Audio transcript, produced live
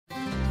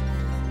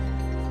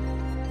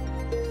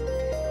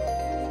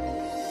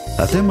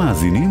אתם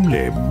מאזינים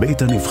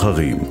לבית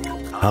הנבחרים,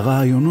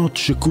 הרעיונות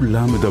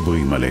שכולם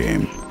מדברים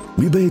עליהם,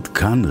 מבית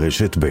כאן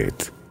רשת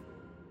בית.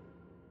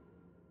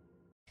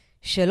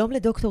 שלום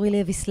לדוקטור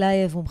איליה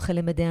ויסלייב, מומחה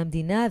למדעי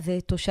המדינה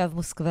ותושב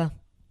מוסקווה.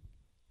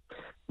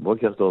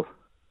 בוקר טוב.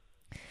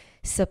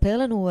 ספר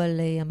לנו על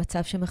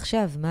המצב שם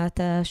עכשיו, מה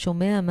אתה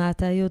שומע, מה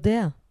אתה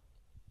יודע?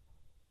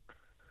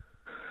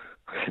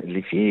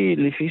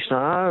 לפי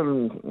שעה,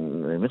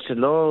 האמת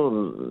שלא,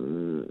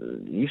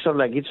 אי אפשר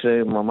להגיד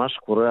שממש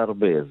קורה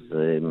הרבה, אז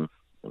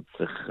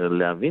צריך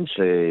להבין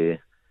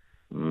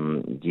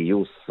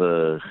שגיוס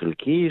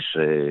חלקי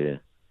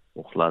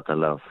שהוחלט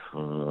עליו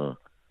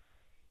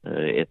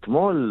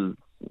אתמול,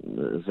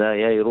 זה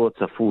היה אירוע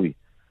צפוי.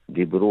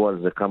 דיברו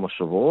על זה כמה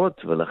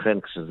שבועות, ולכן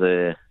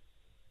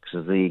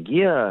כשזה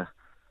הגיע,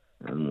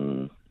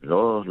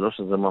 לא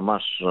שזה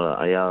ממש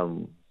היה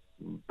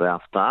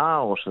בהפתעה,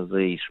 או שזה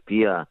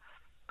השפיע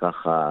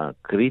ככה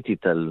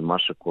קריטית על מה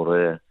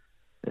שקורה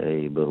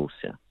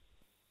ברוסיה.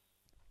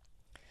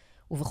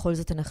 ובכל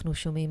זאת אנחנו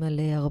שומעים על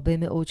הרבה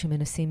מאוד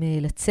שמנסים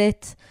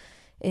לצאת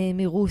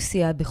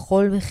מרוסיה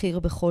בכל מחיר,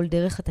 בכל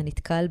דרך. אתה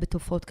נתקל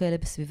בתופעות כאלה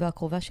בסביבה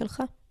הקרובה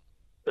שלך?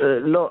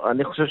 לא,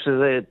 אני חושב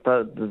שזה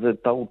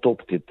טעות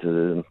אופטית.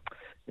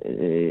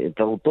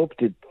 טעות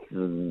אופטית,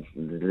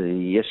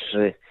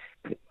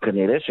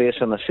 כנראה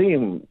שיש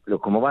אנשים, לא,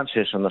 כמובן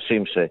שיש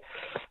אנשים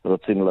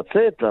שרוצים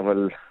לצאת,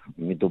 אבל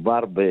מדובר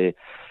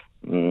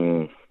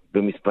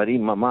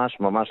במספרים ממש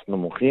ממש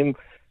נמוכים.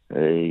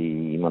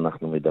 אם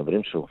אנחנו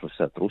מדברים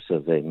שאוכלוסיית רוסיה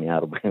זה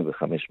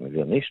 145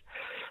 מיליון איש,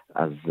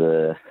 אז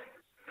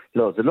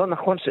לא, זה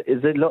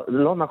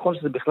לא נכון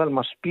שזה בכלל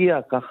משפיע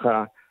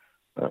ככה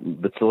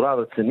בצורה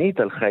רצינית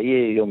על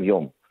חיי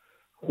יום-יום.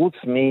 חוץ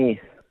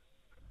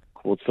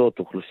מקבוצות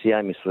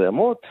אוכלוסייה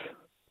מסוימות,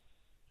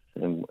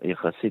 הן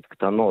יחסית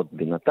קטנות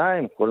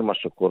בינתיים, כל מה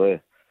שקורה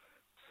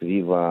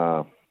סביב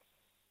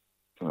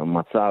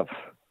המצב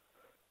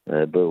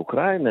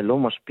באוקראינה לא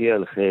משפיע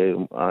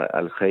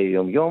על חיי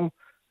יום-יום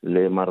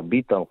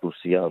למרבית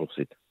האוכלוסייה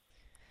הרוסית.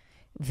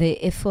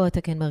 ואיפה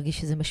אתה כן מרגיש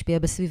שזה משפיע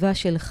בסביבה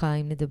שלך,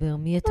 אם נדבר?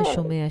 מי אתה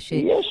שומע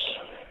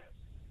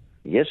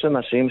יש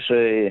אנשים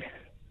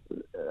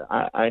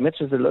האמת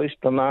שזה לא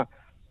השתנה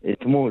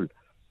אתמול.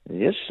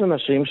 יש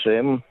אנשים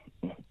שהם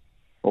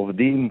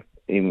עובדים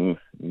עם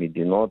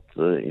מדינות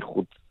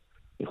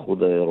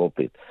איחוד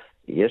האירופית.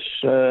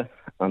 יש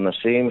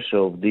אנשים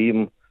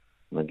שעובדים,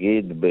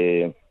 נגיד,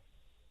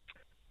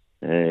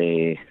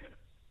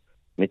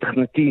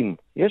 מתכנתים.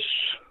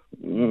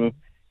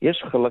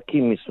 יש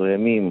חלקים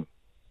מסוימים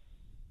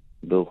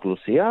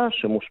באוכלוסייה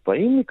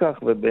שמושפעים מכך,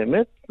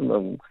 ובאמת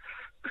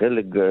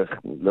חלק,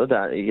 לא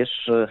יודע,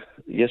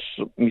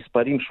 יש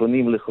מספרים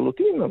שונים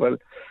לחלוטין, אבל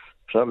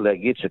אפשר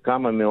להגיד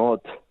שכמה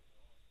מאות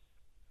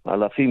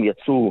אלפים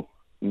יצאו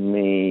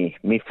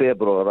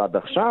מפברואר עד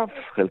עכשיו,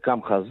 חלקם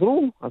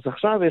חזרו, אז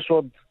עכשיו יש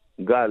עוד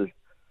גל,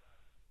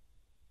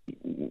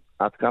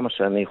 עד כמה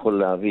שאני יכול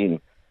להבין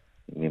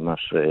ממה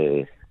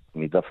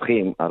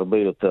שמדווחים, הרבה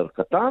יותר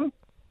קטן.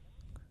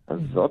 אז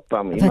עוד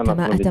פעם, אם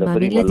אנחנו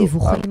מדברים על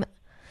לדיווחים,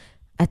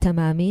 אתה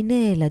מאמין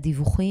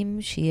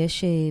לדיווחים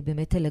שיש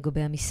באמת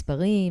לגבי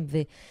המספרים,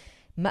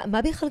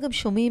 ומה בכלל גם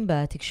שומעים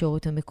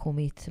בתקשורת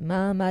המקומית?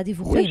 מה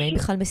הדיווחים? האם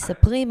בכלל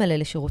מספרים על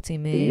אלה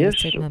שרוצים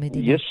לצאת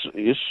מהמדינה?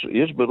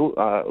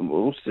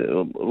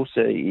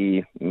 רוסיה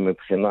היא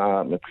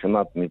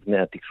מבחינת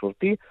מבנה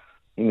התקשורתי,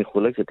 היא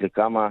מחולקת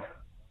לכמה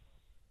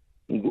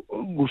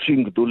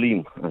גושים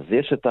גדולים. אז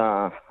יש את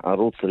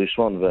הערוץ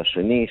הראשון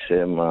והשני,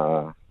 שהם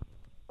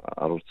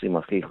הערוצים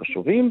הכי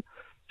חשובים,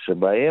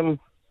 שבהם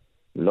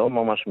לא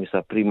ממש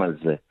מספרים על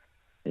זה.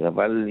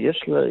 אבל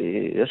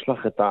יש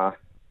לך את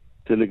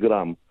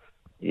הטלגרם,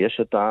 יש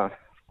את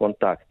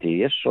הקונטקטי,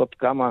 יש עוד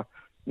כמה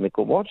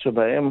מקומות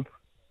שבהם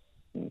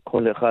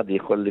כל אחד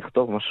יכול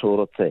לכתוב מה שהוא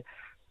רוצה.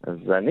 אז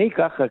אני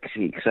ככה,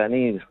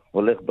 כשאני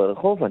הולך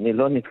ברחוב, אני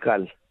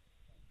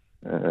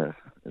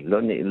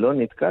לא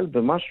נתקל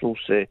במשהו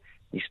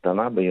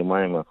שהשתנה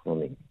ביומיים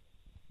האחרונים.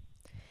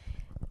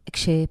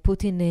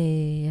 כשפוטין,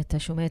 אתה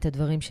שומע את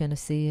הדברים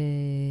שהנשיא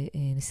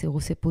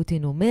רוסיה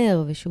פוטין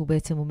אומר, ושהוא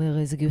בעצם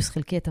אומר זה גיוס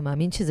חלקי, אתה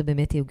מאמין שזה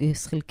באמת יהיה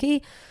גיוס חלקי,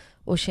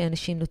 או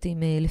שאנשים נוטים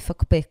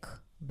לפקפק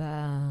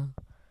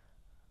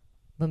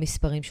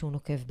במספרים שהוא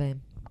נוקב בהם?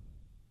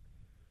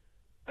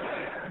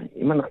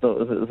 אם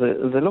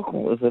זה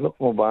לא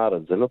כמו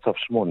בארץ, זה לא צו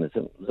 8,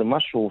 זה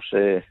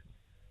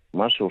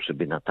משהו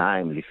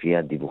שבינתיים, לפי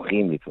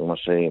הדיווחים, לפי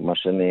מה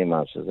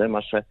שנאמר, שזה מה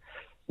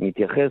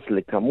מתייחס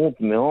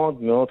לכמות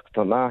מאוד מאוד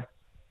קטנה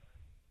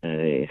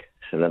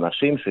של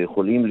אנשים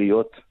שיכולים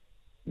להיות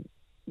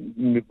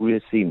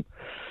מגויסים.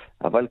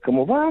 אבל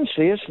כמובן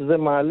זה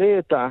מעלה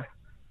את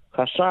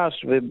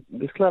החשש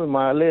ובכלל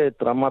מעלה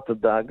את רמת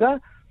הדאגה,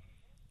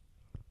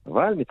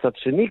 אבל מצד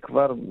שני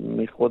כבר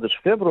מחודש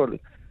פברואר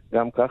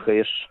גם ככה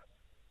יש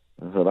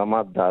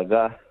רמת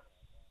דאגה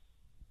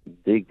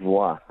די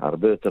גבוהה,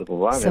 הרבה יותר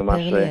גבוהה ממה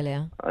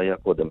שהיה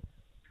קודם.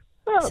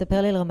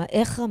 ספר לי על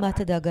איך רמת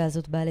הדאגה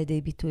הזאת באה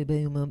לידי ביטוי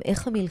ביום-יום?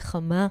 איך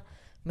המלחמה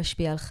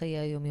משפיעה על חיי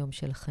היום-יום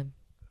שלכם?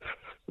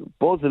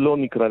 פה זה לא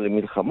נקרא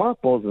למלחמה,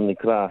 פה זה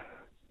נקרא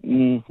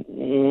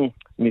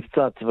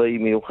מבצע צבאי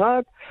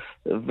מיוחד,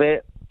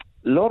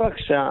 ולא רק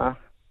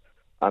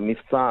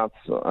שהמבצע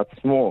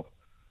עצמו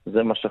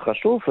זה מה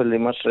שחשוב, אלא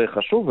מה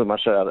שחשוב ומה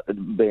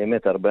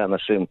שבאמת הרבה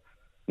אנשים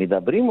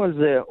מדברים על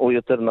זה, או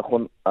יותר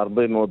נכון,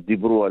 הרבה מאוד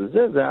דיברו על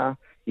זה, זה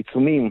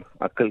העיצומים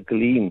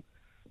הכלכליים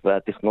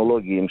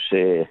והטכנולוגיים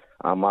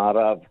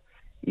שהמערב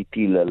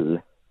הטיל על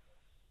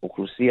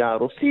אוכלוסייה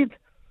הרוסית,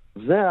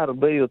 זה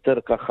הרבה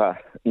יותר ככה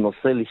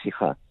נושא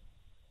לשיחה.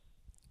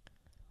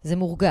 זה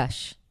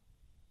מורגש.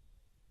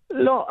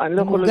 לא, אני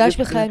לא יכול להגיד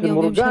שזה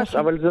מורגש,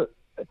 אבל זה...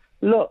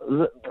 לא,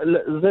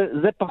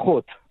 זה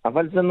פחות,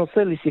 אבל זה נושא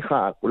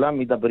לשיחה, כולם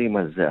מדברים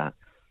על זה.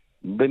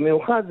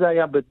 במיוחד זה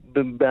היה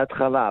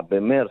בהתחלה,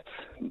 במרץ,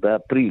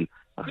 באפריל,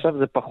 עכשיו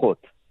זה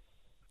פחות.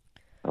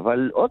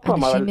 אבל עוד פעם,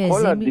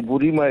 כל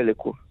הדיבורים האלה,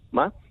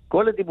 מה?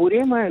 כל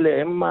הדיבורים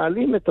האלה, הם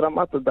מעלים את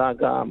רמת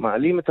הדאגה,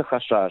 מעלים את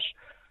החשש.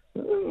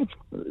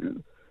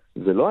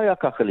 זה לא היה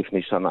ככה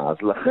לפני שנה, אז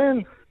לכן,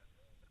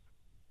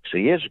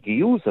 כשיש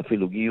גיוס,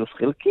 אפילו גיוס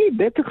חלקי,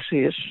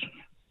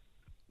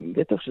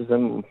 בטח שזה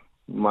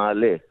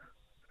מעלה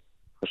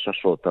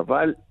חששות.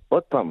 אבל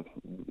עוד פעם,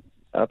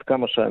 עד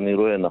כמה שאני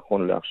רואה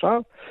נכון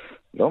לעכשיו,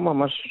 לא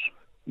ממש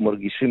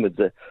מרגישים את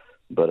זה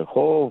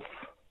ברחוב,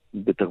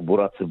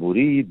 בתחבורה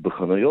ציבורית,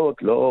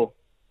 בחנויות, לא.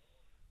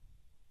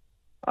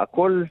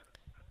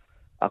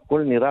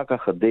 הכל נראה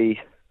ככה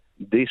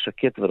די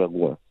שקט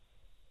ורגוע.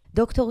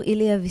 דוקטור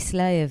איליה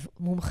ויסלייב,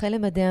 מומחה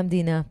למדעי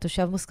המדינה,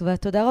 תושב מוסקווה,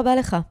 תודה רבה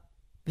לך,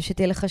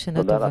 ושתהיה לך שנה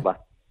טובה. תודה רבה.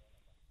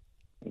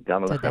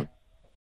 גם לכם.